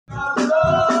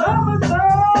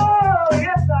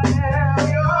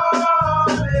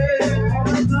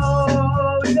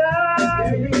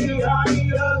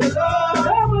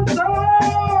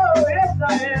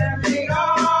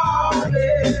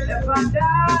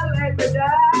let me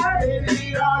die. In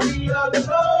the army of the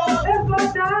Lord. If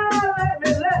I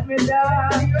die, let me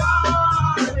die.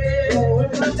 Oh,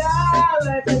 if I die,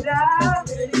 let me die.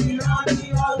 In the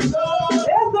army of the Lord.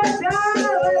 If I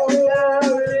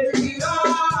die, let me die.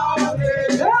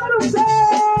 I'm a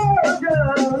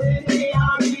soldier. In the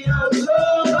army of the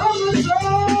Lord. I'm a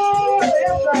soldier.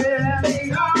 Yes, I am. I'm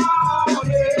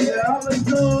a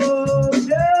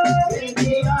soldier. In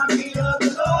the army of the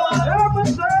Lord. I'm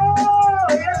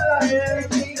a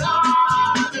soldier.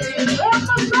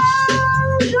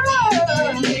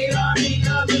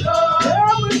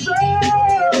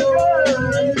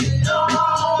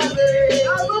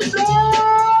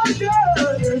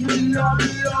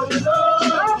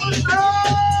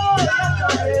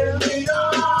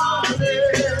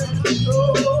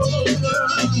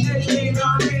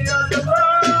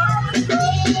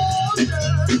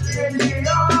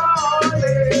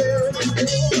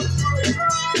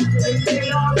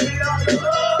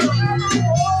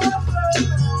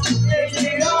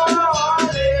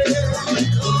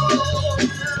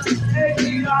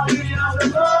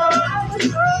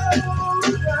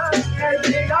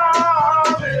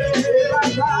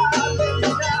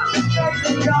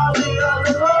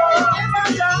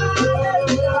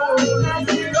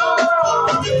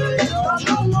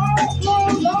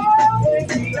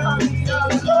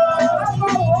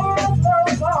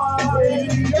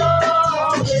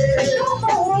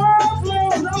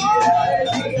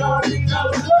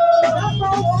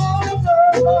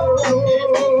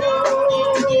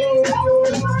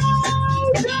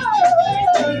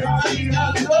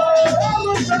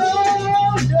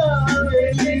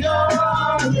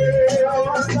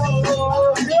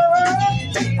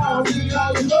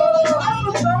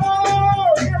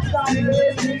 Yes, I am.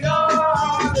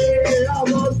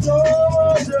 I'm a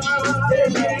soldier.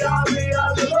 In the army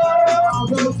of the Lord.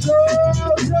 I'm a soldier. In the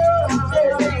army. I'm a soldier. In the army of the Lord. I'm a soldier. Yes, I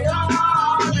am. In the army.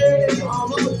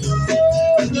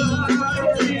 In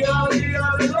the army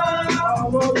of the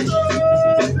Lord.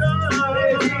 In the army.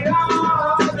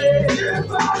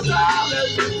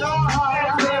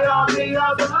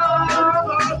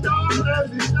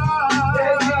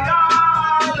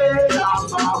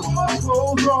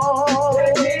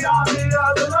 In the army of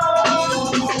the Lord. In the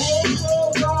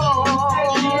army.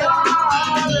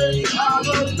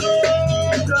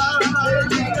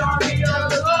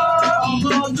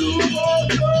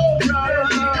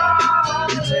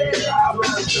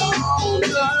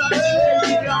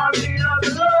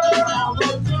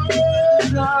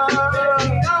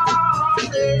 the army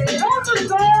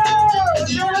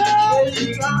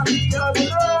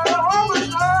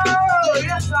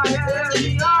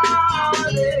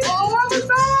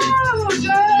of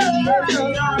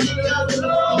the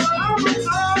Lord. In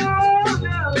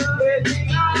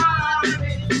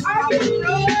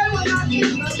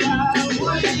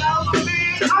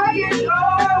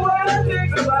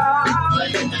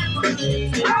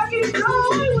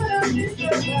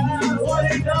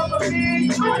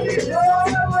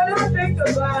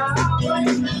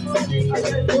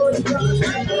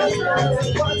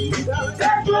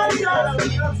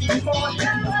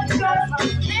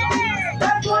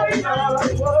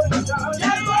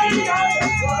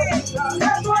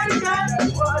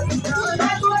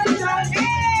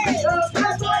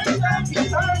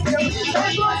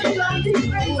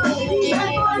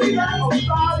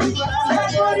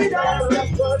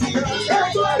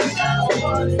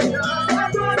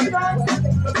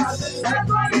army.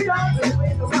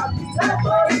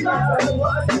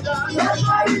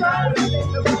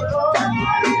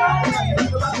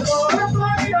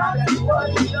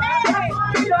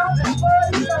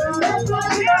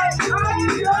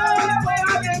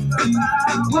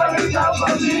 What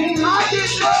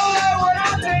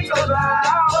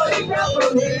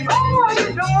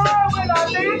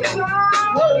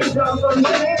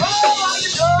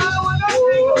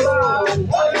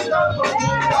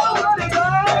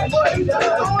he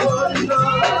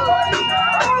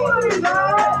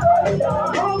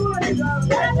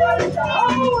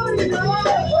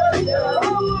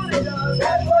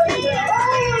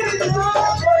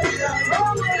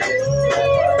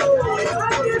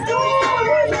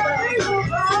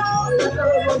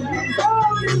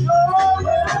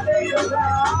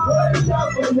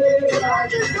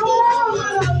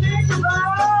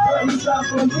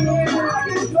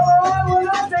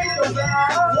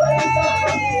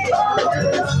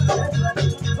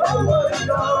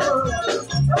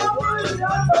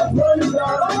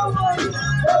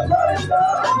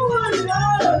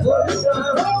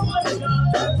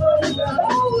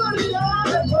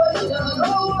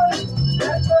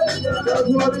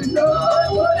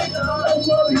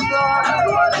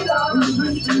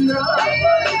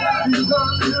does. He's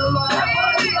turning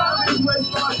around. He's waiting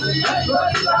for me.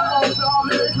 That's all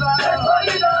his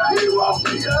life. He woke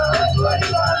me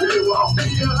up. He woke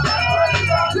me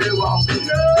up. He woke me up. He woke me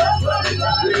up. That's what he does.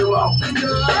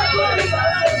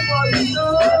 That's what he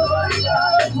does.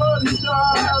 That's what he does.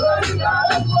 That's what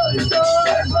he does.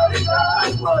 That's what he does.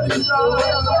 That's what he does.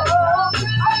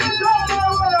 I can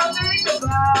talk when I think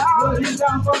about what he's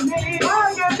done for me.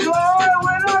 I get joy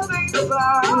when I think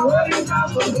about what he's done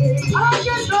for me. I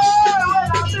get joy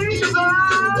when I think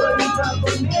about what he's done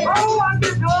for me. Oh, I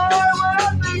get joy when I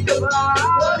think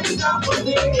about what he's done for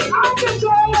me. I get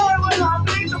joy when I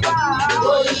think about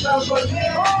what he's done for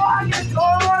me. Oh, I get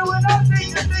joy when I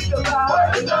think about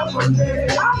what he's done for me.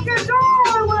 I get joy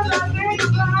when I think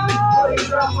about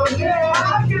what he's done for me.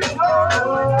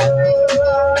 I get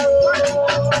joy when I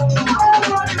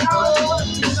think about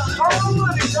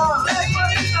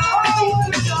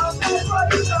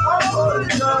what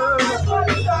he's done for me.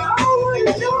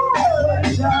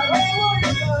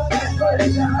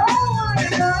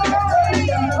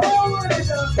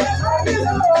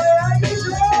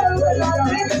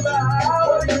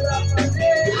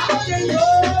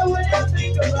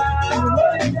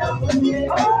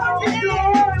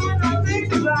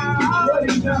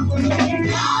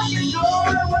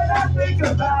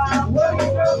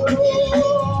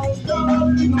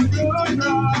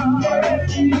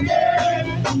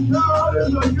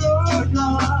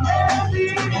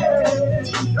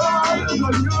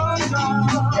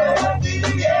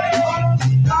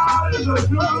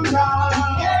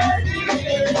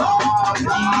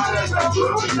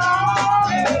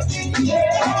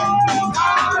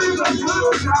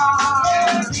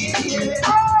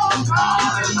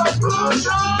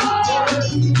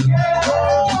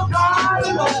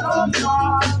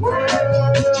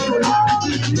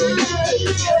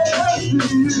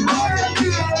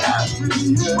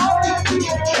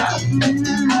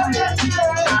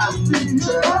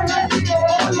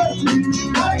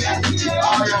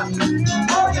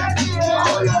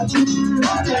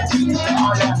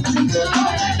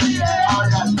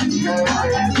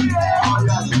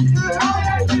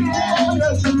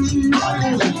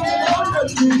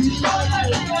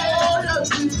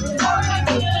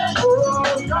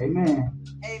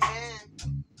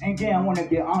 Again, I want to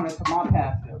give honor to my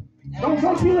pastor. Don't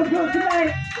you look good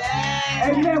tonight?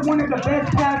 Amen. One of the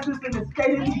best pastors in the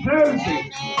state of New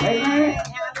Jersey. Amen.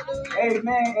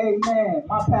 Amen. Amen.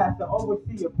 My pastor,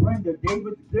 overseer Brenda,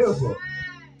 Gilbert.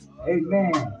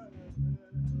 Amen.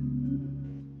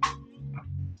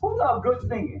 Who love good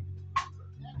singing?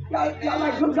 Y'all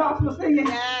like good gospel singing?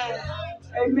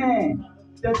 Amen.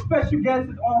 The special guest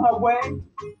is on her way.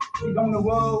 She's on the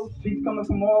road. She's coming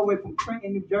from all the way from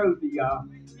Trenton, New Jersey, y'all.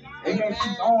 Amen.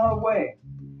 She's on her way.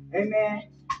 Amen.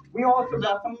 We also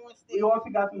got some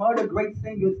other great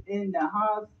singers in the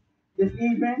house this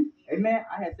evening. Amen.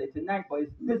 I had said tonight, but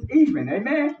it's this evening.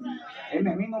 Amen.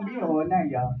 Amen. We ain't gonna be here all night,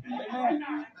 y'all.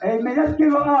 Amen. Amen. Let's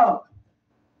give her up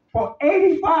for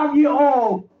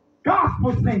 85-year-old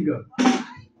gospel singer,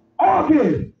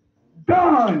 Elvis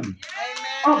Durham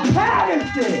of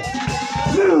Paterson,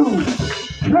 New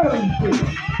Jersey.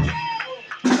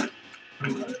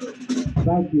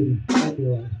 Thank you. Thank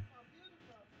you.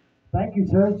 Thank you,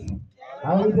 church.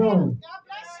 How are we doing?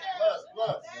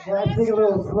 Well, I sing a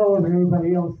little slower than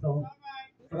anybody else, though.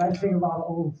 But I sing a lot of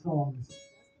old songs.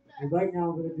 And right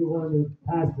now I'm going to do one of the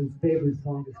pastor's favorite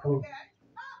songs. It's called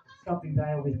something that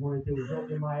I always want to do is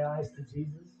open my eyes to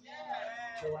Jesus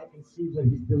so I can see what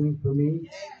he's doing for me.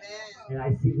 And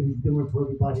I see what he's doing for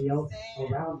everybody else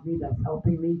around me that's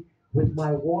helping me with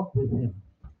my walk with him.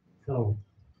 So,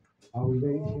 are we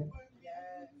ready?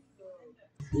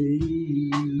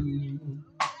 See you.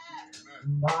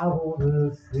 I want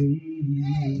to see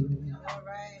you.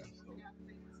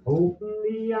 Open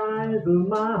the eyes of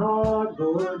my heart,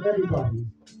 Lord, everybody.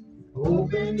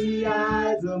 Open the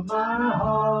eyes of my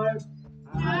heart.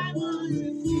 I want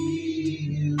to see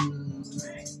you.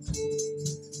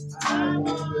 I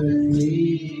want to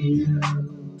see you.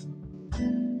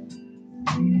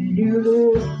 See you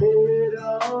lifted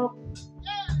up,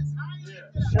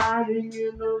 shining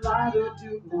in the light of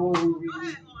your glory.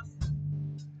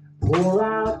 Pour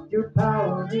out your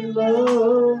power and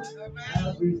love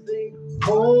as we sing,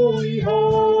 holy,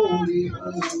 holy,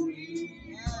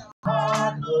 holy.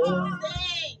 Heart, Lord.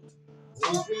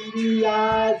 Open the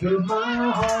eyes of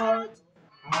my heart.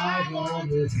 I want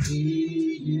to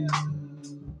see you.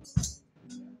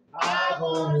 I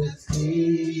want to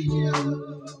see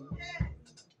you.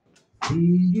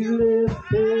 See you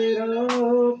lifted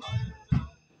up,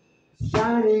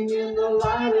 shining in the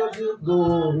light of your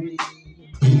glory.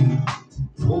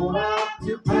 Pour out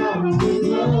your power and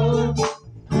love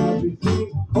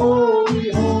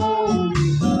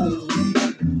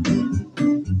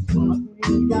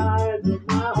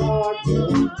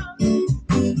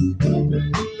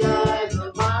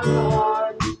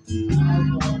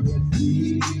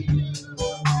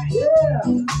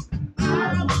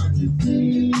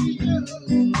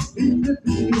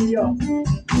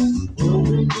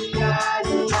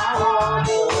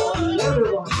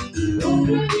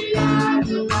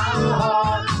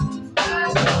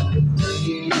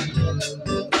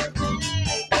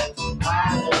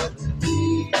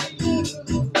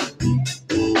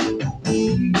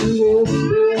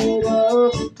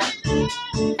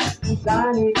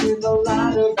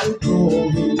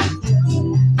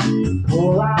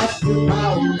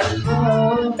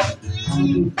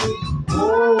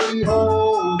Holy,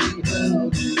 holy,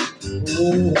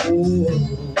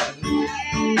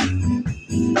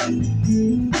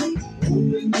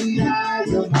 open the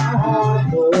eyes of my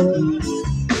heart, Lord.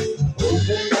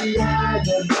 Open the eyes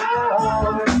of my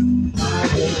heart. I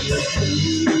want to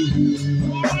see you.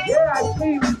 Yeah, I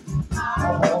see you. I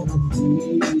want to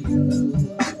see you.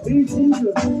 See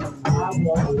Jesus. I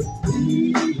want to see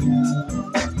you.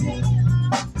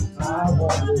 I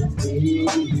want to see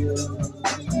you.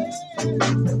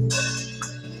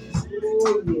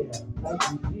 Oh yeah, thank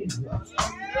you, Jesus.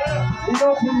 He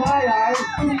opened my eyes.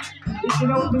 He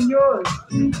can open yours.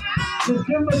 Just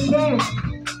give him a chance.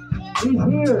 He's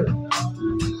here.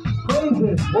 Praise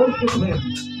him. Worship him.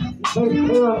 He takes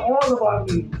care of all of our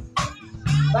needs.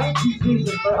 Thank you,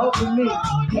 Jesus, for helping me.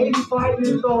 85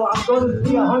 years old. I'm going to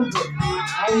see 100.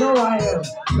 I know I am.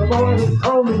 The Lord has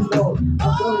told me so.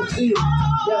 I'm going to see it.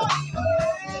 Yes.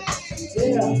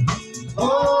 Yeah.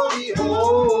 Holy,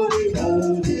 holy,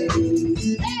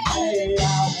 holy. Hey, I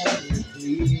want to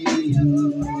see you.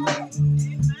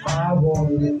 I want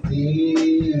to see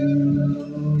you.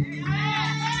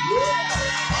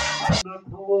 At the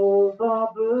close of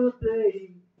the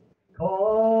day,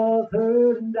 cause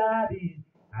her daddy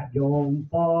had gone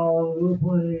far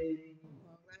away.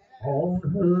 On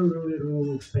her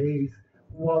little face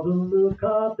was a look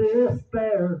of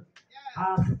despair.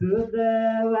 I stood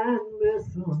there and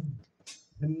listened,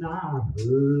 and I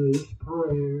heard his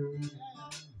prayer.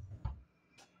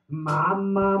 My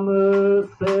mama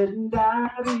said,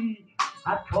 Daddy,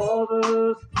 I called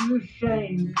us to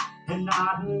shame, and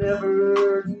I'd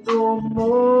never no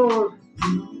more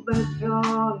to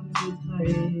mention his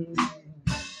name.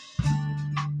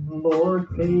 Lord,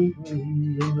 take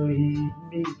me and lead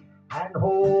me and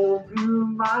hold to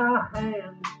my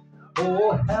hand.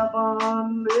 Oh,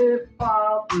 Heavenly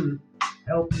Father,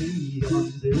 help me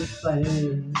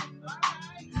understand.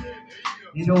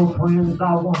 You know, friends,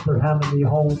 I wonder how many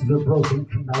homes are broken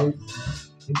tonight,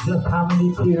 and just how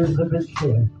many tears have been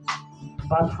shed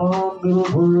by some little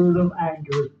word of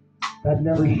anger that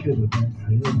never should have been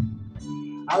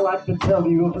said. I like to tell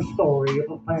you of a story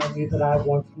of a family that I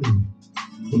once knew.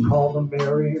 We called them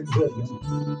Mary and William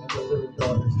and their little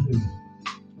daughter Sue.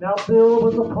 Now, Bill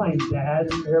was a plain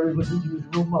dad, and Mary was a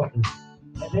usual mother.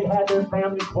 And they had their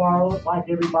family quarrels like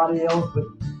everybody else, but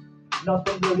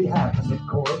nothing really happened, of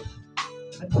course.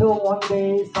 Until one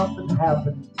day something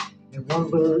happened, and one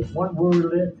word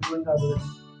led to another,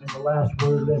 and the last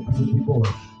word led to a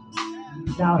divorce.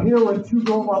 Now here were two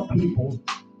grown-up people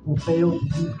who failed to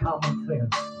use common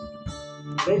sense.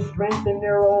 They strengthened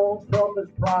their own selfish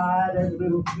pride and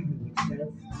little Sue's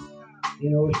expense. You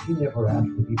know, she never asked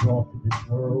to be brought to this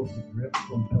world to drift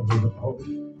from pillar to post.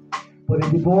 But a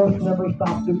divorce never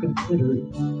stops to consider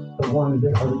the one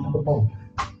that hurts the most.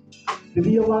 To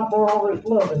be a lot more always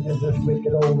loving in this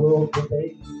wicked old world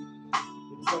today.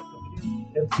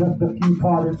 It's just a few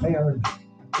parted parents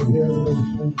to hear the little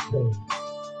Sue say,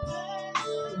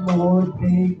 Lord,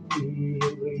 take me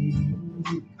and lead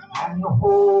me and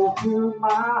hold to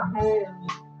my hand.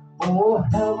 Oh,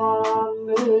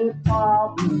 Heavenly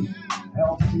Father,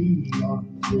 help me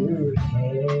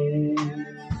understand.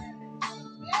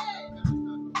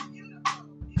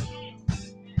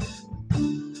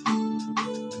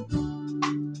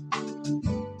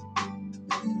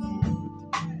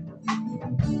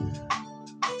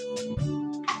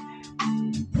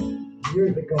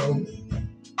 Years ago,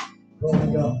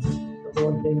 growing up, the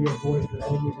Lord gave me a voice that I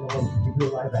didn't even know you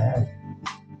realize I had.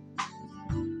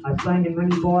 I sang in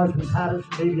many bars in Paterson,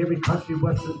 maybe every country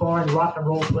western bar and rock and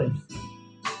roll place.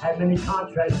 Had many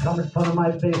contracts come in front of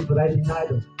my face, but I denied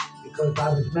them because I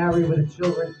was married with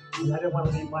children and I didn't want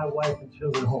to leave my wife and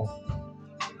children home.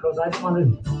 Because I didn't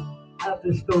want to have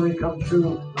this story come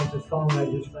true like the song I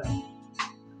just sang.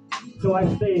 So I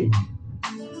stayed.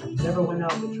 I never went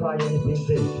out to try anything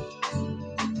big.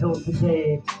 Until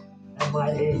today, at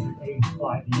my age,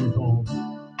 85 years old,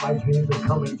 my dreams are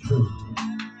coming true.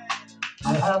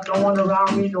 I have no one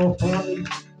around me, no family.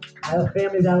 I have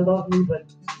family that love me, but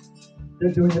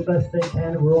they're doing the best they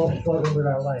can, and we're all struggling with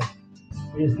our life.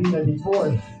 We have seen a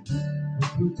divorce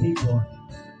with two people.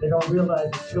 They don't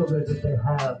realize the children that they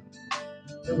have.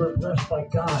 They were blessed by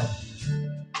God.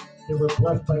 They were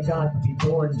blessed by God to be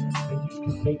born, and you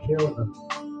can take care of them.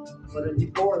 But a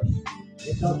divorce,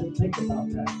 it doesn't think about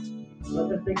that. It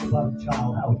doesn't think about a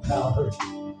child, how a child hurts.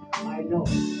 I know.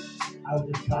 I was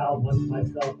a child once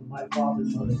myself, and my father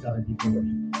and mother got a divorce.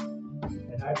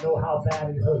 And I know how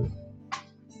bad it hurts.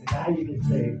 And now you can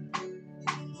say,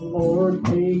 Lord,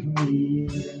 take me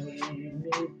and lead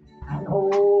me and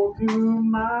hold to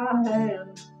my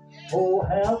hand. Oh,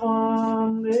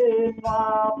 Heavenly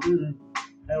Father,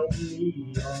 help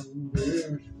me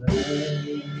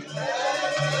understand.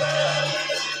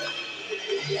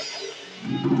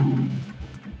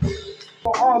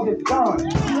 For August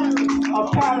Dunn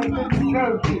of Paterson, New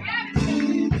Jersey.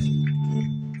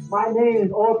 My name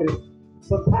is August,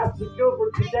 but Pastor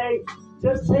Gilbert today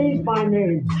just changed my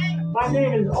name. My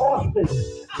name is Alston.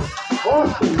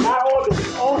 Alston, not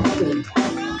August, Alston.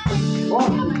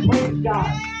 Alston, praise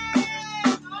God.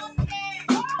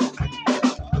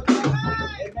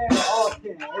 Amen,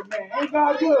 Alston. Amen. Ain't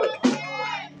God good?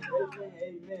 Amen,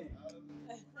 amen.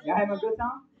 Y'all having a good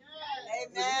time?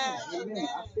 Amen. Amen.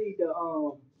 I see the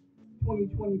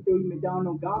 2023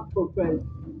 McDonald Gospel Fest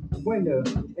winner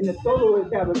in the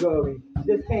soloist category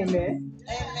just came in.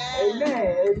 Amen.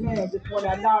 Amen, amen. Just want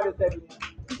to acknowledge everyone.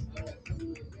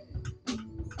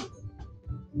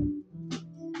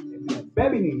 Amen.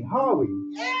 Bethany, Harvey.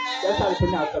 That's how you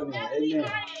pronounce her name.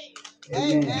 Amen.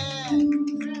 Amen.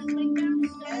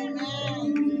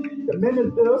 The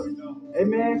minister.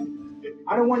 Amen.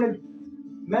 I don't want to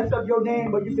mess up your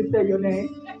name, but you can say your name.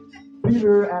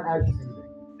 Peter and Ashby.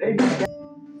 Amen.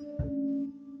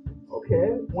 Okay,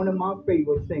 one of my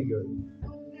favorite singers.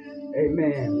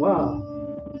 Amen. Wow.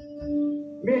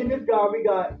 Me and this guy, we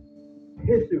got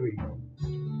history.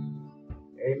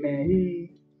 Amen.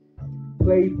 He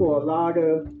played for a lot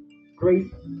of great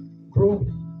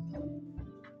groups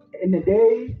in the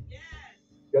day.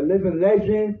 The Living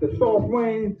Legends, the Soft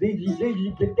Winds,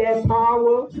 Ziggy, Get That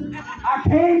Power. I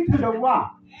came to the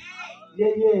rock. Yeah,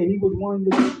 he was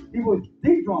he was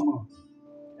the drummer.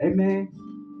 Amen.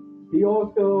 He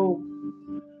also,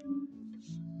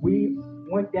 we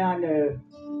went down to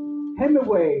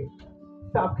Hemingway,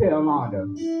 South Carolina.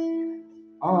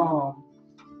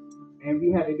 And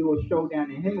we had to do a show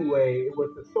down in Hemingway. It was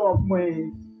the Soft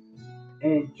Winds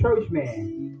and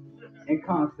Churchman in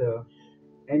concert.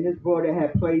 And this brother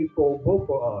had played for both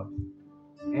of us.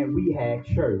 And we had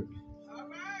church.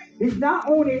 He's not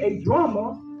only a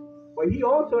drummer, but he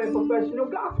also a professional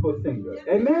gospel singer.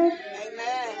 Amen?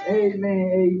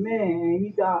 Amen, amen. And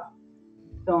he got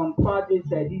some projects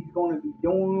that he's going to be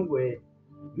doing with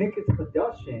Minkus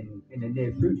Production in the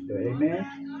near future. Amen?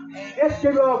 Let's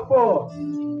give it up for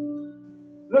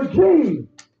Eugene,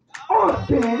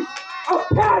 Alston of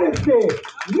Paterson,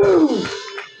 New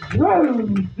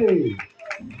Jersey.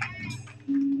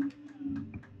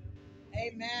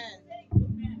 Amen.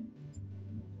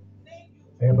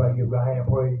 Everybody give God hand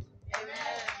praise.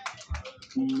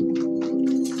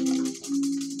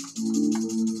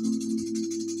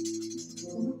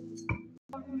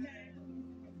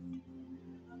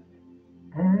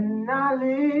 And I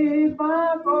lift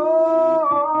my voice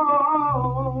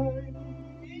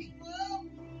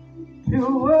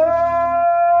to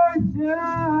worship you,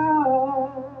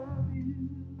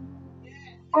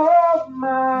 oh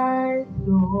my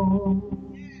soul,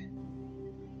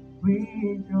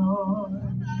 rejoice.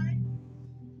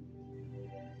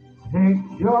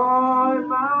 Take joy,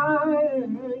 my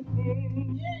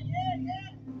King,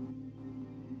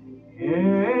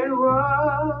 in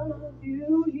what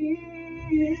you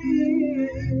hear.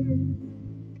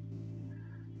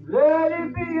 Let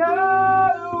it be a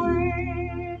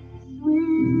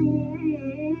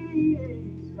sweet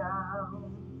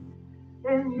sound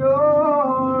in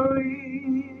your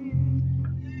ear.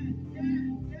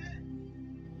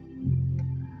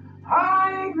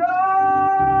 I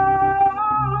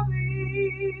love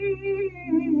thee.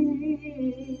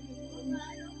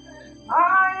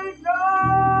 I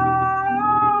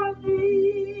love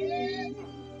thee.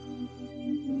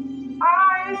 I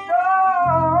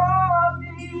love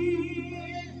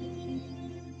thee.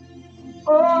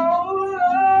 Oh Lord,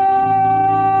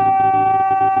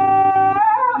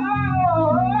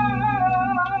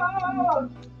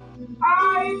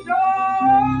 I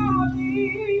love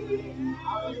thee.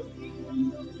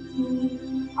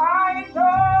 I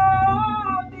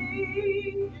love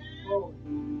thee.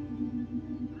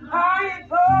 I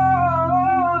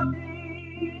love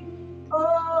thee. Oh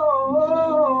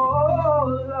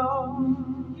Lord,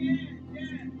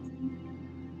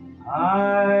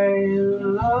 I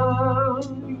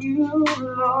love you,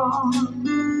 Lord,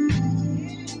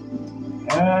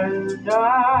 and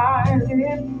I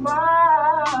lift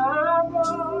my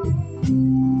voice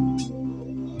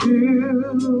to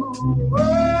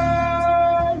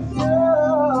worship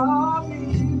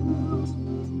you,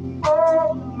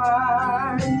 oh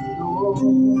my soul,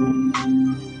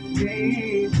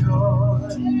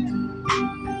 rejoice,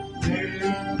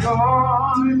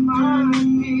 enjoy my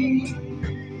King,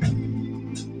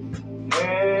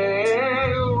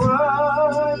 and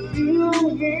what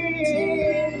you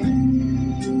give.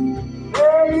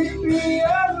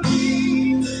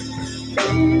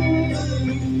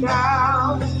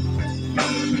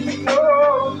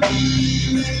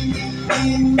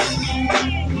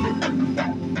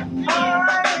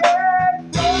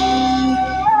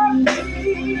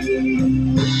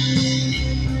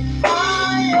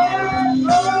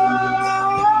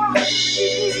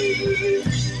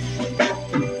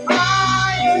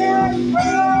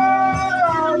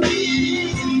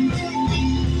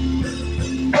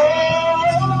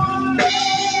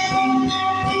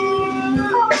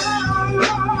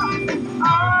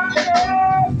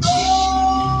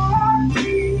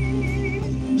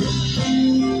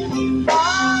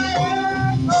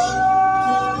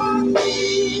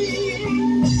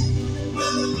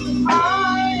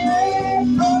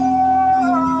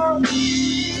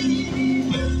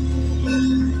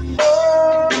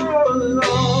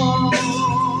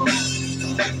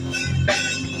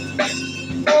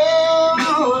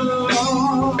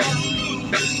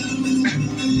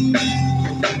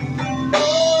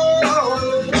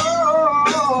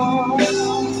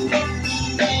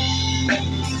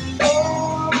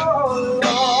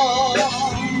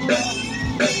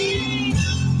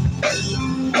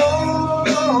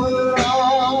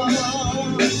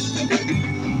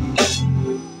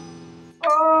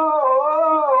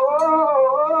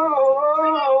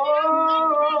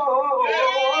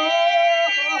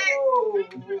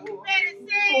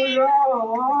 Hallelujah,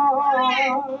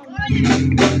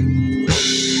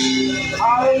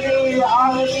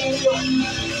 hallelujah.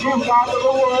 Give God the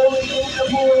glory, give the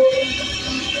glory.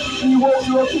 He woke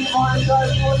you up this morning, God,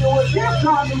 for you would give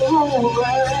God the glory.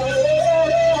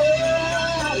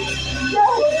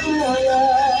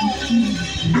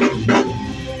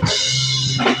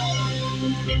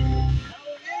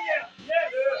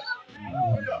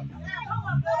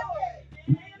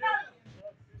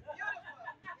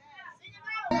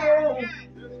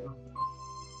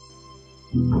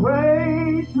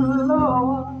 Praise the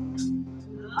Lord,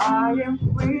 I am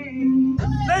free.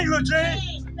 Thank you, Eugene.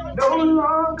 No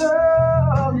longer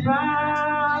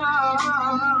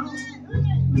bound.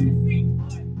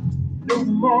 No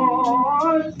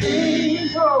more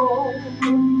sin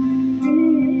over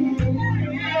me.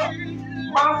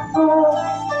 My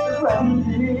soul is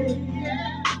resting.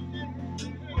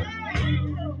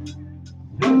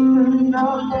 Just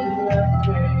another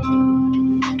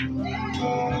blessing.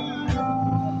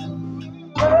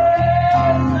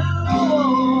 Praise the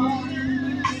Lord.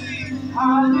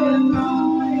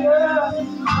 Hallelujah.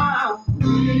 I'm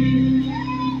free.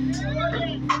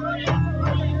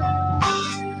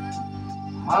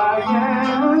 I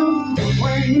am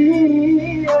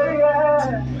free.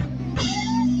 Yeah.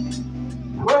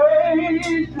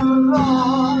 Praise the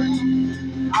Lord.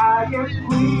 I am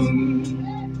free.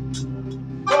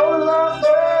 No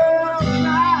longer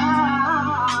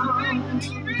bound.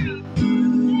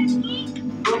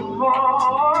 The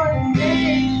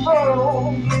morning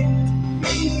hope me.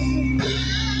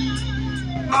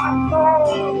 My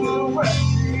soul will rest.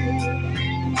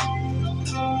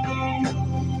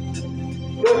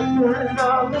 Just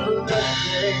another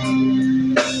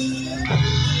blessing.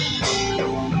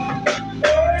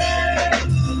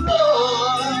 Praise the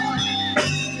Lord.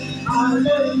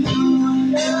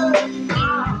 Hallelujah.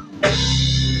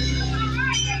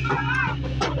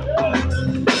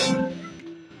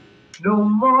 No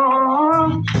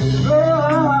more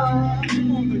blood.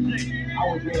 I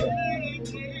was there.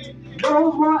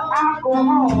 No more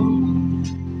alcohol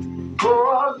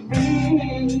for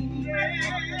me.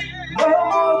 No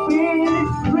more being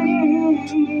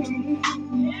free.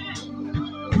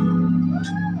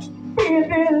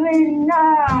 Feeling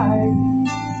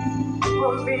nice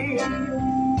for me.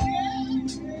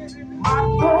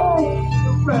 My soul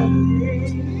is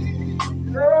resting.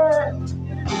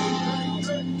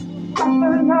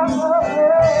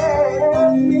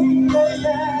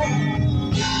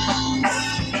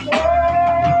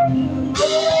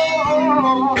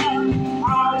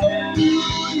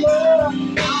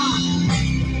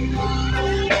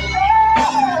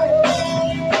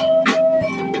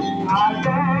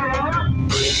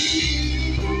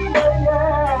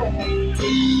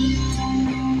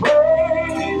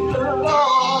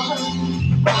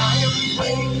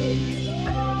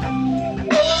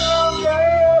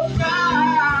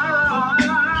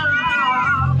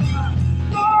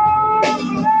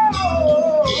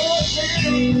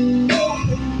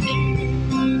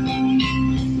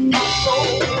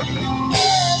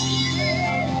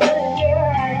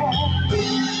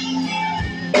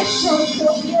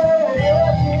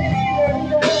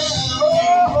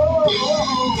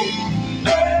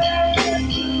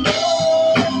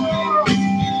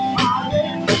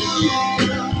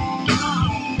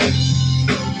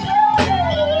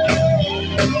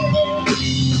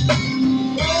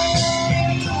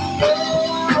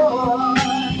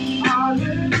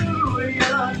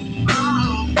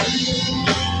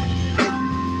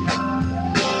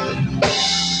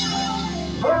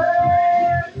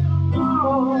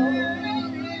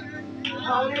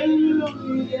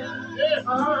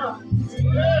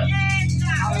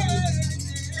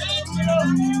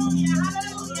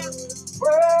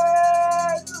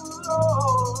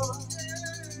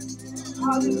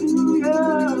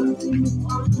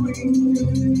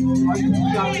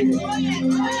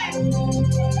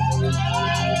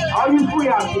 Are you free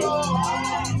out here?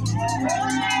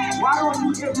 Why don't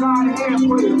you give God a hand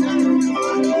praise?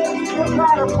 Give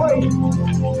God a praise.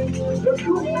 If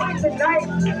you're free tonight,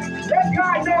 let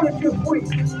God know that you're free.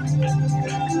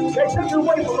 They took you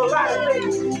away from a lot of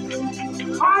things.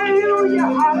 Hallelujah,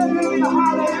 hallelujah,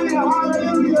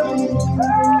 hallelujah,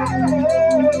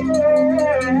 hallelujah.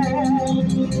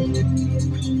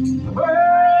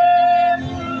 Praise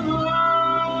the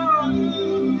Lord.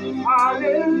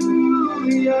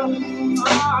 Hallelujah,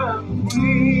 I'm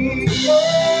free.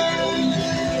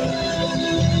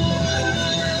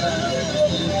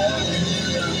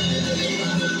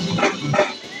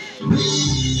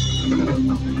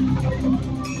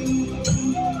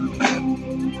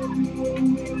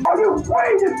 Are you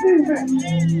free this evening?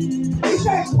 He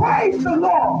said, praise the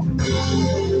Lord.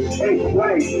 He's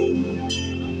free.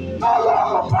 No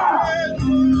longer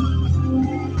bound.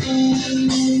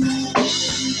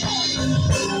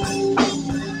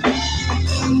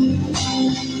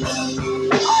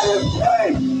 I am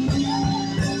free.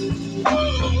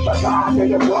 But God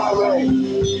is the glory.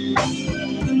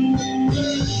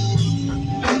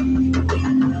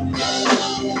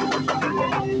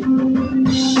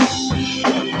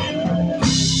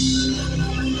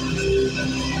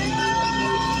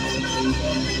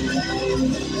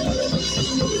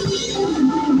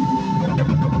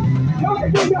 Y'all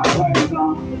can give y'all praise,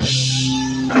 God.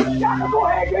 Y'all can go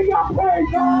ahead and give y'all praise,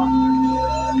 God.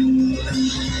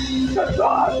 The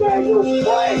God said you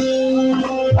praise.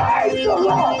 Praise the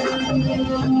Lord.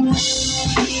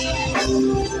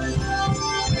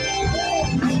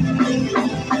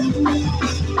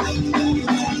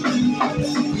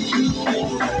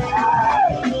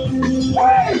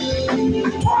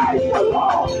 Praise the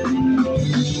Lord.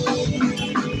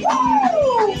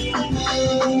 Woo!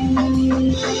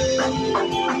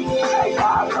 Hey,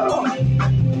 God,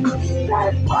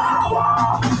 there's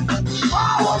power.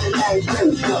 Power in the name of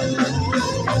Jesus.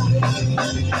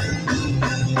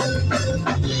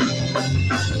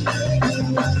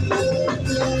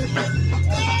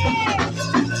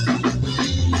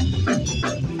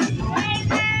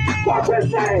 What's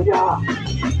his name, y'all?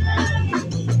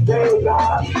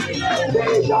 Jesus,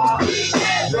 Jesus,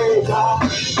 Jesus,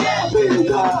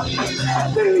 Jesus,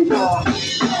 Jesus,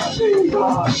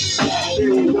 Jesus,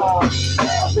 Jesus,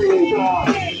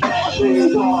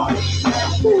 Jesus, Jesus,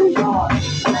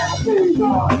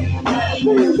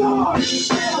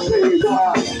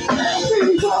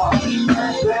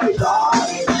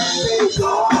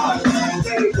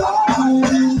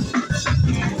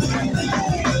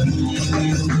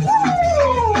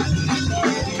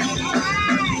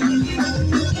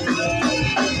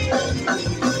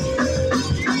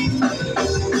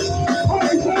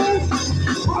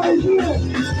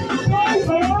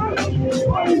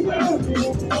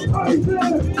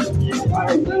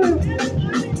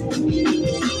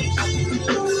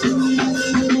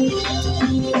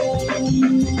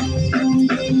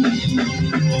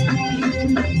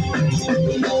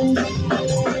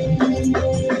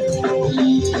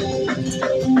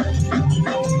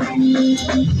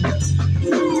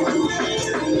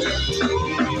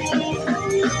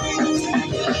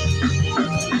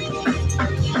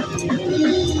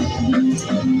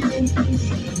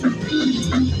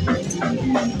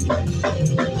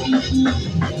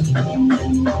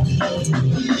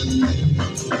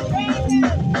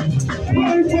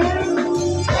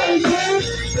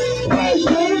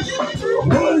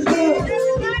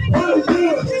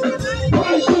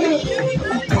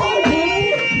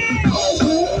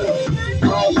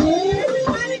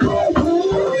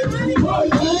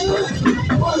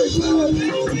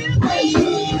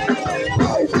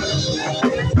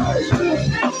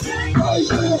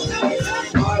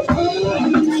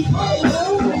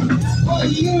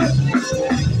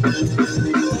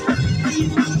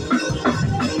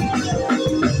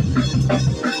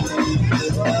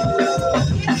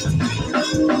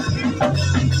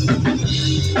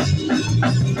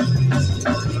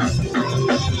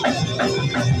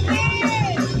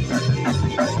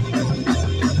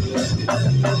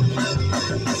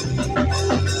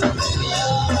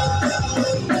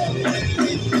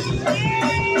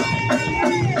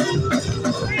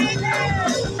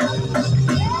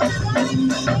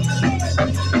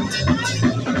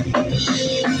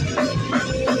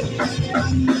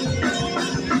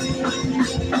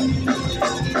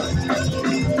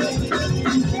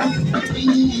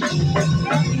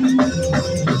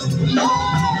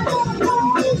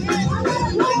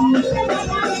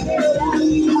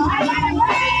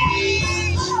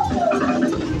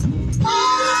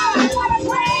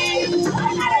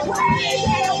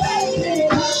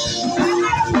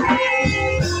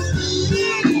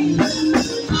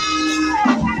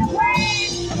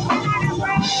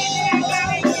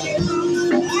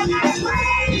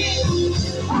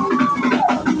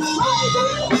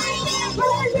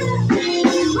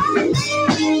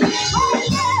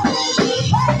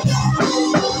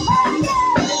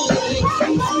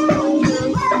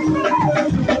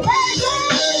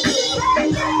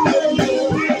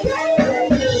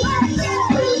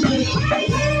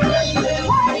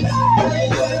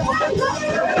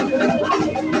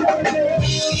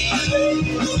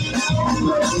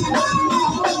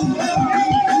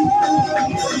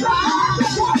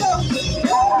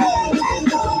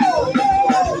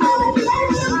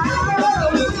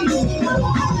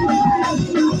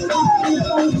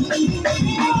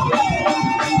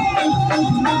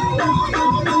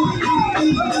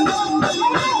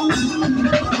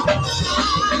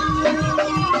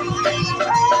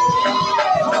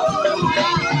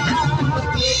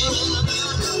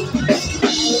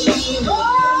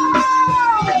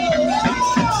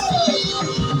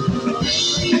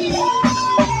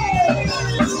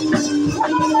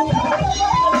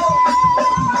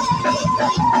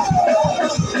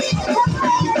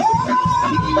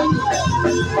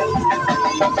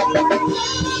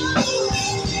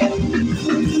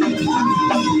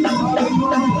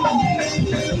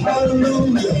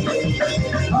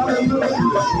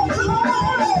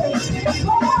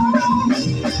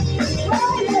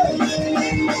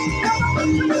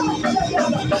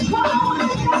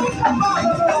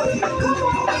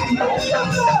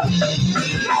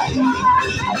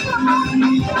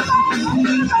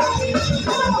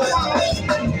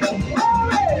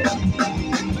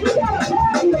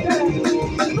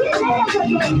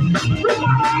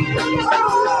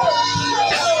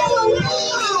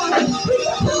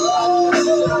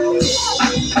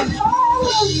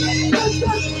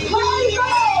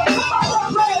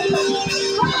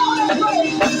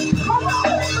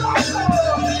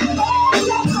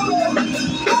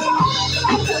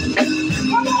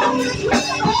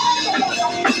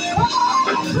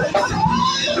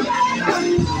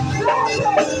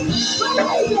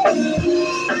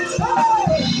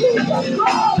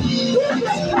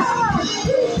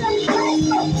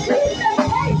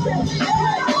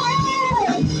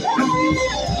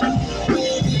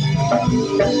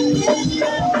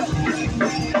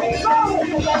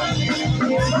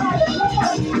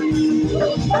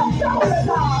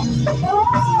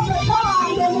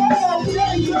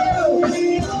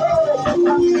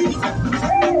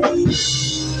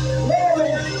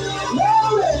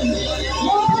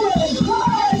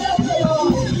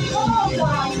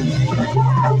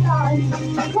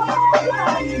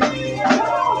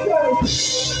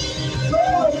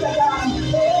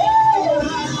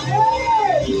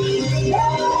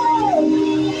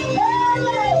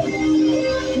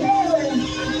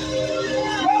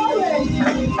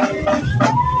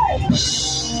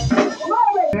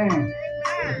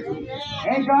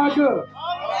 Ain't God good?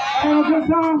 Ain't a good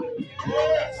time?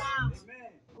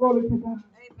 Glory to God.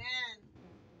 Amen.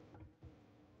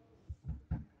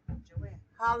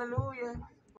 Hallelujah.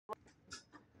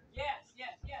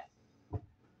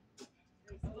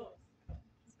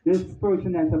 This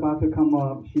person that's about to come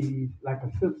up, she's like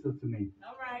a sister to me.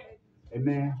 All right.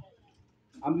 Amen.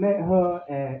 I met her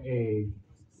at a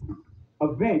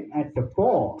event at the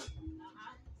fall.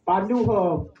 I knew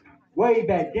her way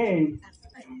back then.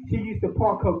 She used to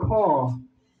park her car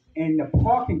in the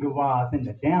parking garage in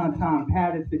the downtown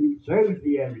Paterson, New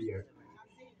Jersey area.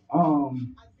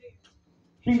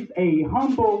 She's a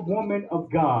humble woman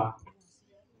of God.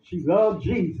 She loves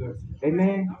Jesus.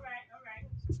 Amen. All right.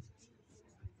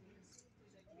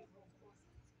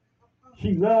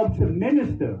 She loves to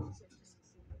minister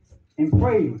and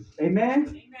praise. Amen.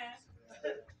 Amen.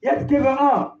 Let's give her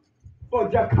up for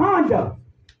Jaconna.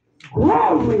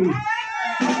 Glory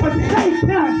for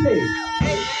Satan.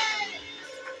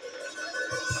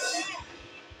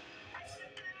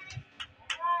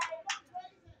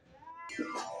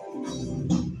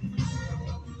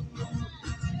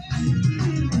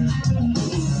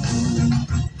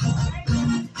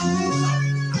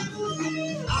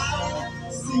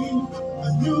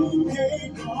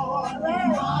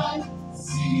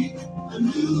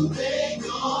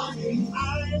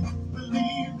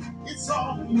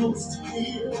 Almost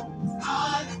here.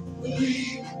 I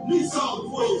believe. New song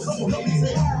for you. Come on, help me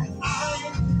say.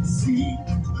 I see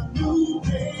a new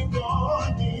day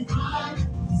dawning. I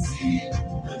see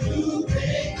a new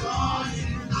day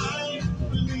dawning. I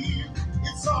believe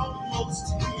it's almost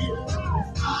here.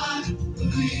 I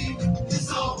believe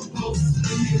it's almost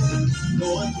here.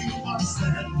 Lord, we are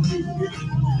standing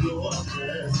in your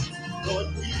presence. Lord,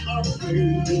 we are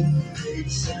waiting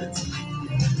patiently.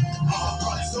 Our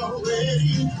hearts are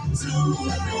ready to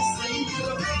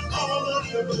receive all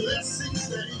of the blessings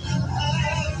that you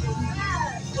have.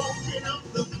 Open up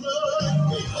the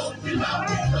floodgates. Open up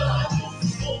the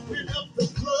floodgates. Open up the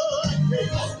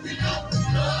floodgates. Open up the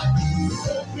floodgates.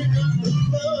 Open up the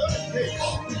floodgates.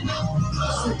 Open up the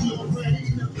floodgates. Your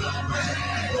rain,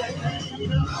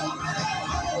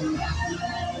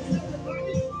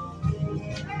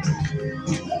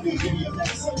 let me hear you make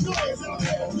some noise out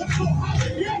there. Let's go.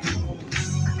 Hallelujah.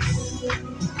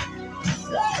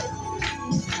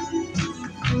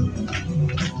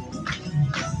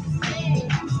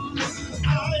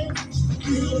 I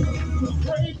feel the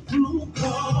breakthrough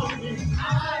coming.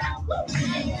 I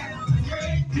feel the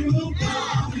breakthrough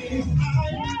coming.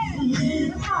 I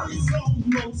believe it's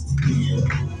almost here.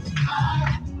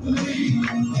 I believe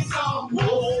it's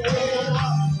almost here.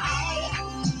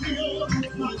 I feel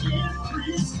my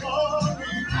increase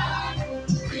coming. I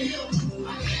feel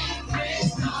my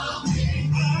increase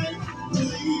coming. I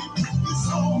believe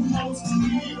it's almost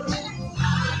here.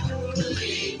 I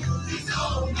believe it's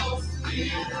almost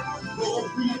here.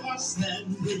 Lord, we are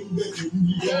standing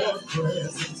in your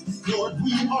presence. Lord,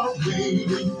 we are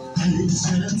waiting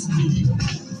patiently.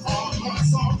 Our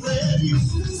hearts are ready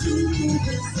to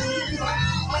receive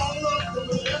all of the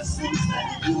blessings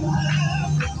that you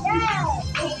have.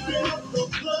 Open up the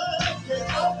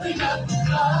floodgates. Open up the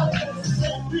floodgates.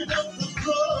 Open up the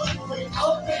floodgates.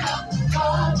 Open up the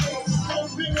floodgates.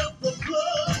 Open up the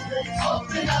floodgates.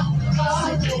 Open up the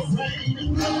floodgates. Your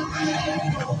rain, your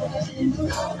rain, your rain.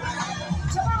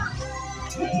 Come on.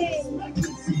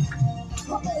 Expectancy.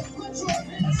 Come on, put your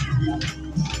hands together.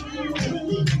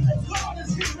 Believe that God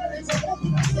is getting ready to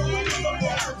open up the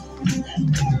windows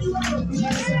and pour you out a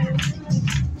blessing.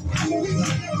 I believe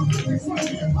I have a witness right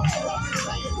here. Come on,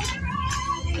 say it.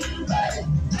 Hey.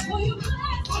 Will you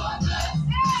bless?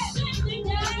 Send it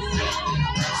down.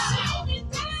 Send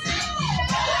it down.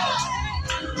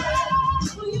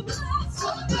 Will you bless?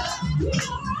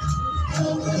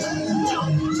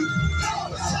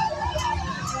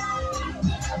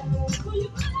 Will you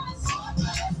bless?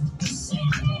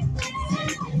 Send it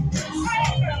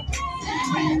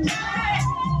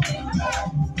down.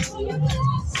 Will you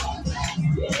bless?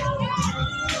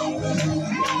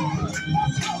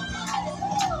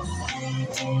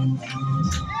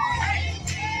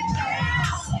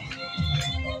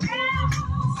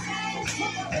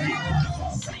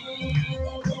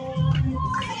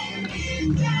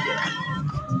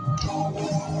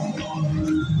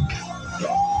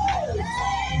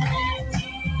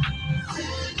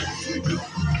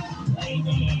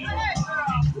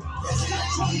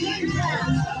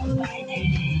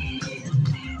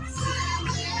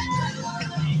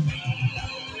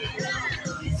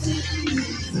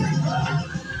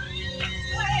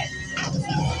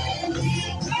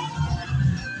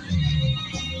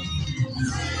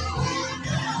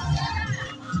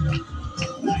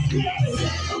 Ready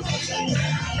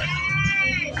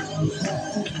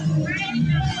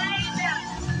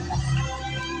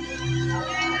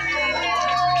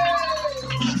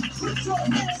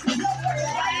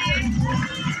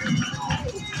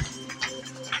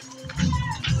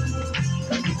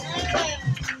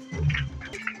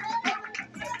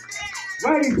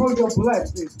for your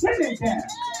blessings. Send it down.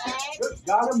 Good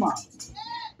God Almighty.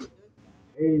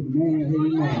 Amen.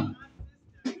 Amen.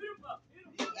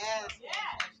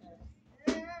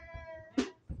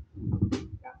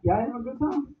 Y'all having a good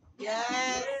time?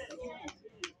 Yes.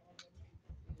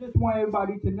 Just want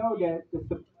everybody to know that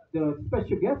the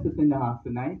special guest is in the house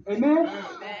tonight. Amen?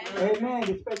 Amen.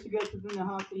 The special guest is in the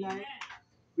house tonight.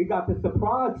 We got the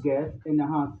surprise guest in the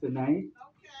house tonight.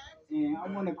 And I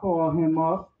want to call him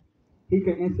up. He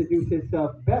can introduce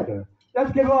himself better.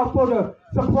 Let's give it up for the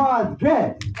surprise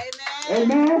guest.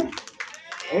 Amen.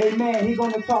 Amen. He's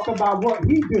going to talk about what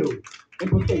he do in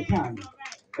Passaic County.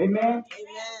 Amen.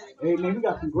 Amen. We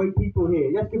got some great people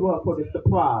here. Let's give it up for the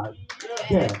surprise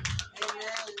guest.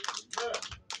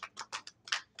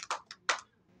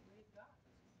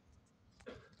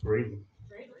 Great.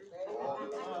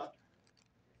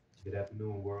 Good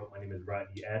afternoon, world. My name is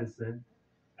Rodney Addison.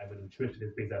 I'm a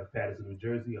nutritionist based out of Paterson, New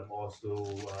Jersey. I'm also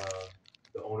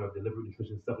the owner of Deliberate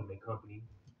Nutrition Supplement Company,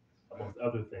 amongst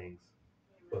other things.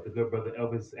 But the good brother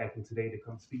Elvis asked me today to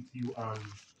come speak to you on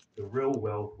the real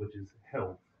wealth, which is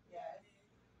health.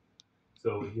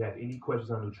 So if you have any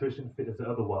questions on nutrition, fitness, or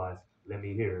otherwise, let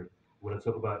me hear it. Want to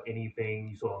talk about anything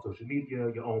you saw on social media,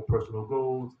 your own personal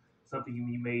goals, something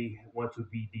you may want to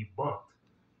be debunked,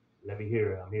 let me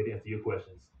hear it. I'm here to answer your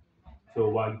questions. So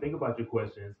while you think about your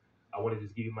questions, I want to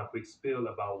just give you my quick spiel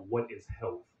about what is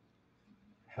health.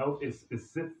 Health is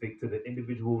specific to the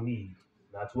individual need,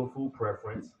 not to a food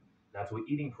preference, not to an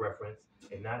eating preference,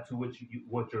 and not to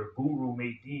what your guru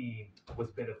may deem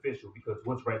what's beneficial, because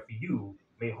what's right for you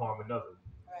may harm another.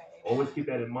 Always keep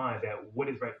that in mind, that what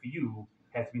is right for you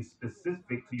has to be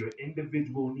specific to your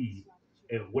individual need.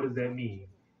 And what does that mean?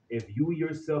 If you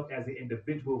yourself as an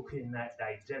individual cannot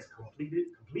digest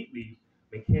completely,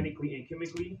 mechanically and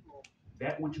chemically,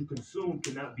 that which you consume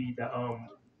cannot be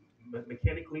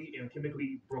mechanically and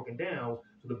chemically broken down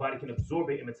so the body can absorb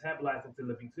it and metabolize into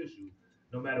living tissue.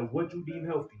 No matter what you deem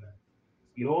healthy,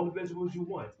 eat all the vegetables you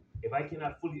want. If I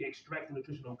cannot fully extract the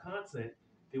nutritional content,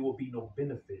 there will be no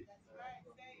benefit.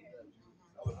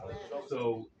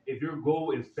 So if your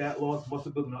goal is fat loss,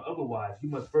 muscle building, or otherwise, you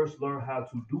must first learn how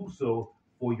to do so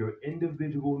for your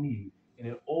individual need. And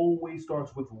it always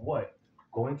starts with what?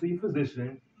 Going to your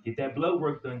physician, get that blood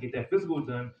work done, get that physical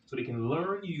done, so they can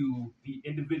learn you the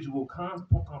individual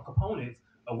components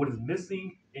of what is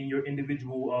missing in your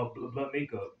individual blood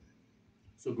makeup.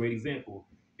 So, great example.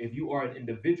 If you are an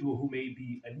individual who may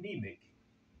be anemic,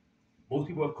 most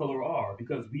people of color are,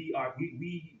 because we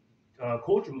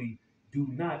culturally do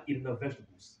not eat enough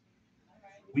vegetables.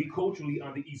 We culturally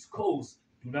on the East Coast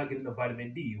do not get enough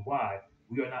vitamin D. Why?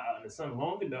 We are not out in the sun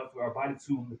long enough for our body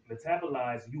to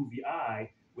metabolize UVI,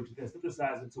 which then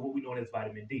synthesizes into what we know as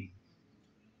vitamin D.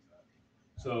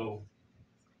 So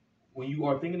when you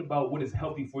are thinking about what is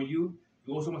healthy for you,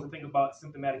 you also want to think about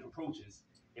symptomatic approaches.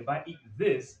 If I eat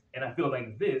this and I feel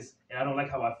like this and I don't like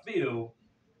how I feel,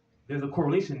 there's a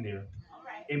correlation there.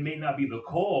 It may not be the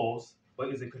cause, but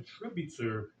is a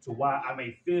contributor to why I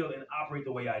may feel and operate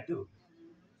the way I do.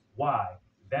 Why?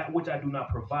 That which I do not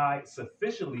provide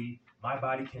sufficiently, my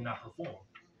body cannot perform.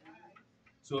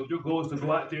 So if your goal is to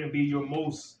go out there and be your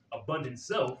most abundant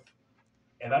self,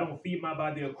 and I don't feed my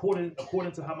body according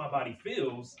to how my body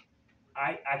feels,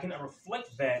 I cannot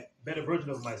reflect that better version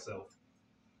of myself.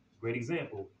 Great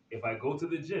example. If I go to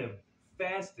the gym,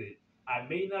 fasted, I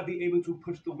may not be able to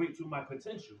push the weight to my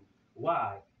potential.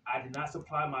 Why? I did not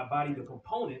supply my body the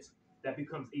components that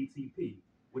becomes ATP,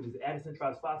 which is Addison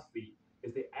triphosphate.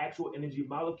 It's the actual energy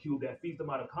molecule that feeds the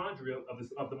mitochondria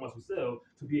of the muscle cell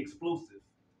to be explosive.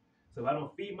 So if I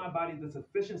don't feed my body the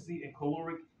sufficiency and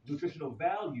caloric nutritional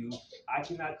value, I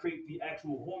cannot create the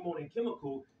actual hormone and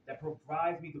chemical that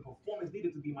provides me the performance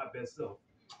needed to be my best self.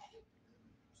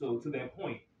 So to that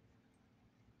point,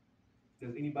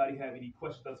 does anybody have any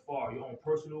questions thus far? Your own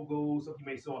personal goals, something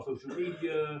you may see on social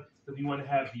media, something you want to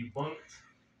have debunked?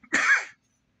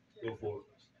 Go for it.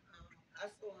 I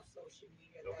saw on social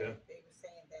media Okay. that they were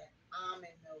saying that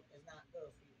almond milk is not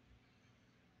good for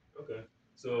you. Okay.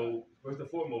 So first and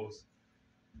foremost,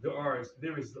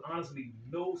 there is honestly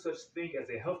no such thing as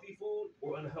a healthy food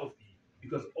or unhealthy,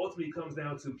 because ultimately it comes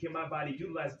down to, can my body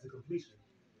utilize it to completion,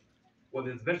 whether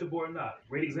it's vegetable or not.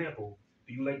 Great example.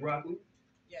 Do you like broccoli?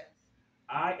 Yes.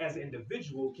 I, as an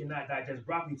individual, cannot digest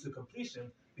broccoli to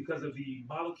completion because of the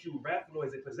molecule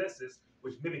raffinose it possesses,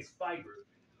 which mimics fiber.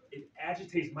 It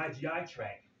agitates my GI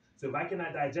tract. So if I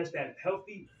cannot digest that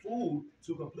healthy food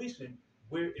to completion,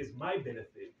 where is my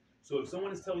benefit? So if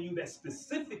someone is telling you that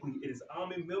specifically it is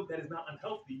almond milk that is not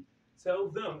unhealthy,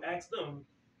 ask them,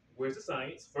 where's the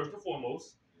science, first and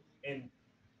foremost, and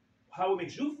how it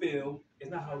makes you feel is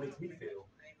not how it makes me feel.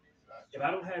 If I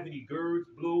don't have any GERD,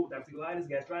 bloat, diverticulitis,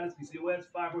 gastritis, PCOS,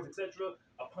 fibroids, etc.,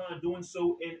 upon doing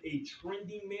so in a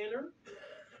trending manner,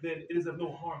 then it is of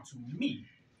no harm to me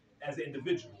as an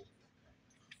individual.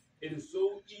 It is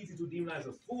so easy to demonize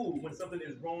a food when something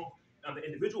is wrong on the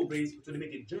individual base, so they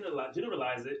make it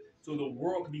generalize it so the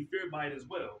world can be feared by it as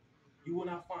well. You will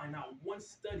not find not one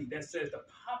study that says the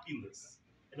populace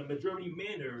in a majority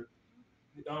manner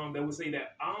that would say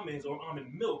that almonds or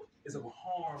almond milk is of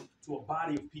harm to a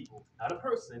body of people, not a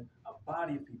person, a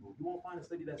body of people. You won't find a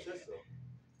study that says so.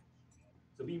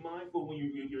 So be mindful when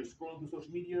you're scrolling through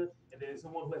social media and there's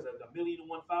someone who has a million and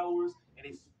one followers and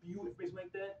they spew information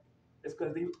like that. It's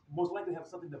because they most likely have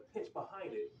something to pitch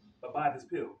behind it. But buy this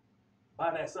pill,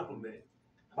 buy that supplement,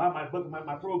 buy my book,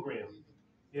 my program.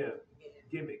 Yeah,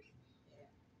 gimmick.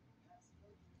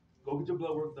 Go get your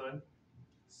blood work done.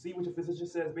 See what your physician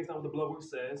says based on what the blood work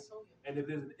says. And if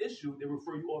there's an issue, they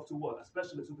refer you off to what? A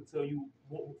specialist who can tell you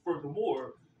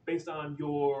furthermore based on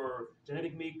your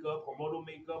genetic makeup, hormonal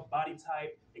makeup, body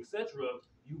type, etc.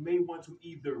 You may want to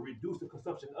either reduce the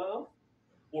consumption of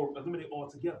or eliminate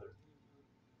altogether.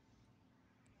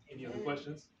 Any other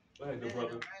questions? Go ahead, good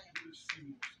brother.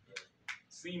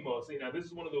 CMOS. See, now this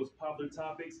is one of those popular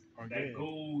topics that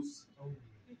goes,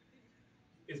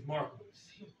 it's marketable.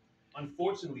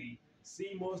 Unfortunately,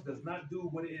 CMOS does not do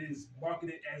what it is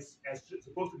marketed as it's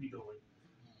supposed to be doing.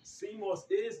 CMOS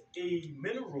is a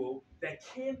mineral that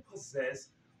can possess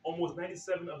almost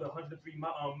 97 of the 103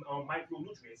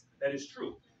 micronutrients. That is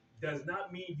true. Does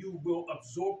not mean you will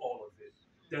absorb all of it.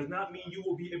 Does not mean you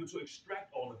will be able to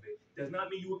extract all of it. Does not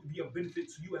mean you will be of benefit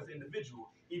to you as an individual.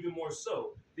 Even more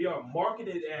so, they are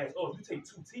marketed as, oh, if you take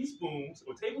 2 teaspoons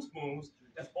or tablespoons,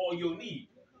 that's all you'll need.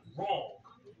 Wrong.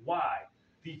 Why?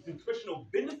 The nutritional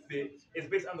benefit is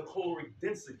based on the caloric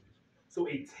density. So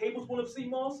a tablespoon of sea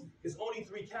moss is only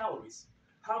 3 calories.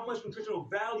 How much nutritional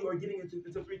value are you getting into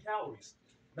 3 calories?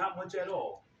 Not much at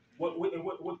all. What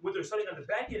they're studying on the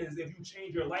back end is if you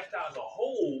change your lifestyle as a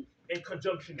whole in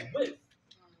conjunction with,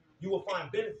 you will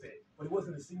find benefit. But it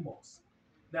wasn't the sea moss.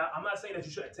 Now, I'm not saying that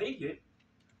you shouldn't take it,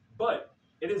 but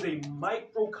it is a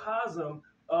microcosm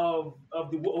of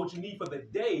what you need for the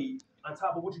day on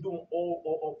top of what you're doing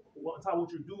on top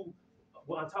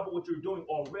of what you're doing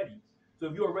already. So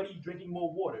if you're already drinking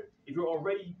more water, if you're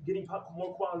already getting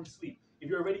more quality sleep, if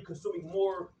you're already consuming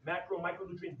more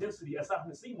micronutrient density aside from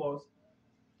the sea moss,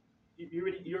 you're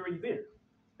already there.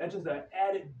 That's just an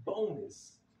added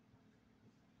bonus.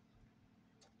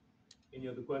 Any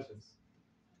other questions?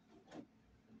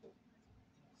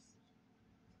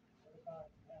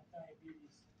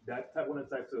 That type 1 and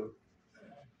type 2.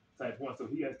 Type 1. So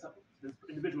he has this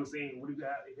individual is saying, what do you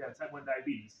got? He has type 1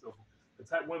 diabetes. So the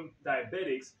type 1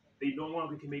 diabetics, they no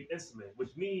longer can make insulin,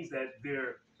 which means that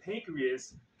their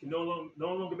pancreas can no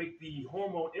longer make the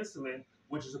hormone insulin,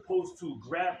 which is supposed to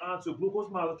grab onto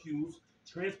glucose molecules,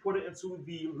 transport it into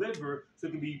the liver so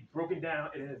it can be broken down.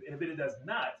 And if it does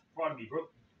not,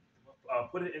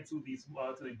 put it into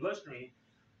to the bloodstream.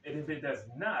 And if it does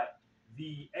not,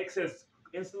 the excess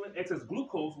insulin, excess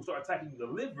glucose will start attacking the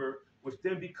liver, which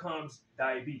then becomes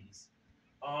diabetes.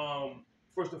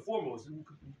 First and foremost,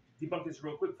 debunk this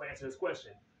real quick before I answer this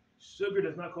question. Sugar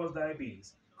does not cause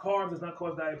diabetes. Carbs does not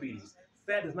cause diabetes.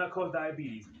 Fat does not cause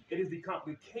diabetes. It is the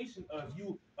complication of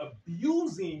you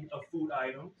abusing a food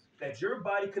item that your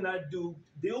body cannot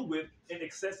deal with in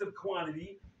excessive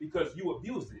quantity because you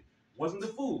abused it. Wasn't the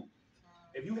food.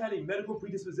 If you had a medical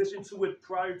predisposition to it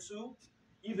prior to,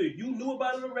 either you knew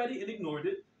about it already and ignored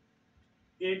it,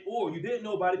 or you didn't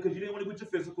know about it because you didn't want to get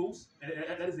your physicals, and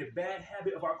that is a bad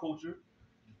habit of our culture.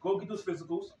 Go get those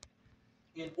physicals,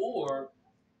 or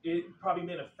it probably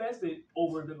manifested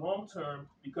over the long term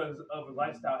because of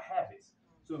lifestyle habits.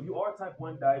 So if you are type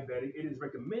 1 diabetic, it is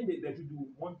recommended that you do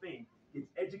one thing. Get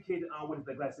educated on what is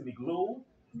the glycemic load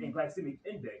and glycemic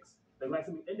index. The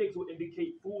glycemic index will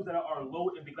indicate foods that are low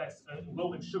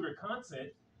in sugar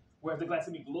content, whereas the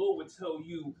glycemic load would tell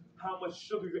you how much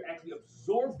sugar you're actually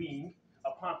absorbing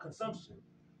upon consumption.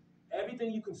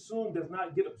 Everything you consume does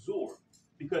not get absorbed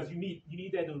because you need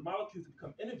those molecules to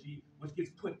become energy, which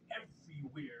gets put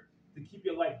everywhere to keep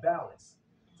your life balanced.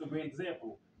 So, a great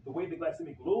example: the way the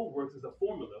glycemic load works is a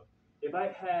formula. If I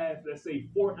have, let's say,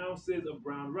 4 ounces of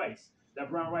brown rice,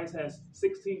 that brown rice has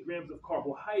 16 grams of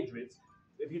carbohydrates.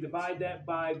 if you divide that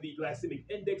by the glycemic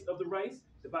index of the rice,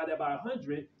 divide that by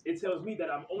 100, it tells me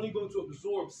that I'm only going to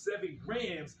absorb 7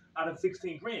 grams out of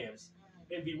 16 grams.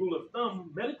 And the rule of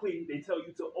thumb, medically, they tell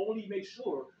you to only make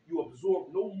sure you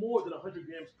absorb no more than 100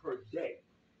 grams per day.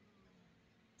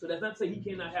 So that's not to say he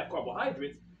cannot have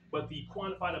carbohydrates, but the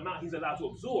quantified amount he's allowed to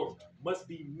absorb must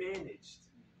be managed.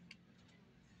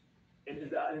 And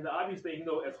the obvious thing,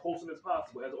 as wholesome as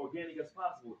possible, as organic as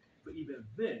possible. But even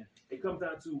then, it comes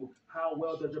down to how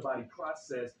well does your body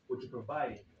process what you're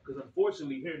providing. Because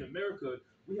unfortunately, here in America,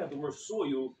 we have the worst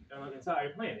soil on the entire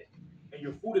planet. And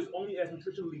your food is only as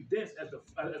nutritionally dense as the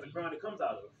ground it comes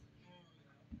out of.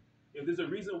 If there's a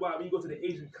reason why when you go to the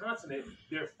Asian continent,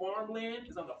 their farmland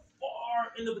is on the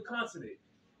far end of the continent.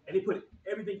 And they put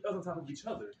everything else on top of each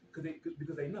other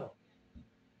because they know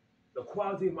the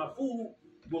quality of my food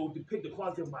will depict the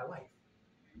quality of my life.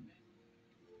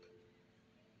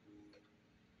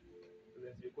 Does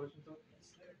that answer your question, sir?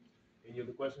 Any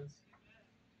other questions?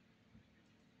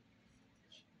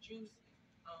 Juice.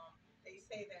 They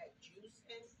say that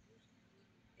juicing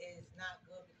is not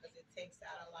good because it takes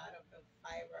out a lot of the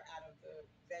fiber out of the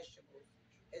vegetables.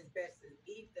 It's best to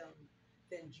eat them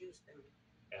than juice them.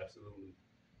 Absolutely.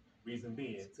 Reason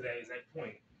being, to that exact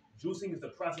point, juicing is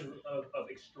the process of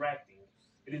extracting.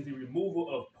 It is the removal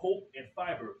of pulp and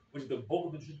fiber, which is the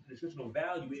bulk of the nutritional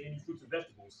value in any fruits and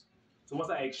vegetables. So once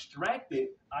I extract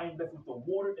it, I am left with the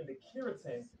water and the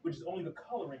keratin, which is only the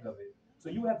coloring of it. So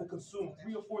you have to consume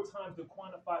 3 or 4 times the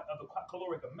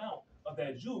caloric amount of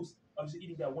that juice of just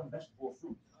eating that one vegetable or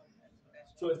fruit.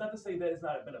 So it's not to say that it's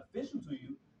not beneficial to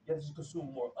you. You have to just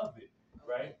consume more of it,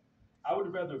 right? I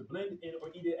would rather blend in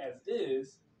or eat it as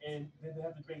is, and then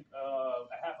have to drink a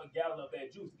half a gallon of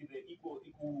that juice to get the equal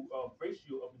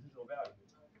ratio of nutritional value.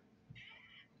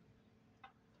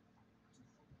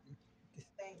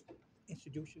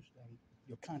 Introduce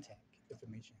your contact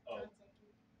information.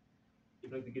 If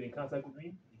you'd like to get in contact with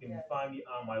me, you can find me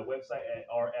on my website at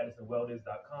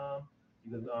raddisonwellness.com.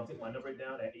 You can take my number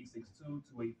down at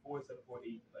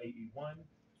 862-284-74881,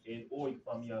 or you can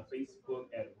find me on Facebook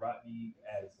at Rodney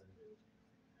Addison.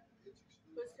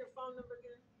 What's your phone number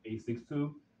again?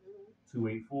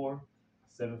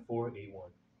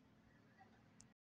 862-284-7481.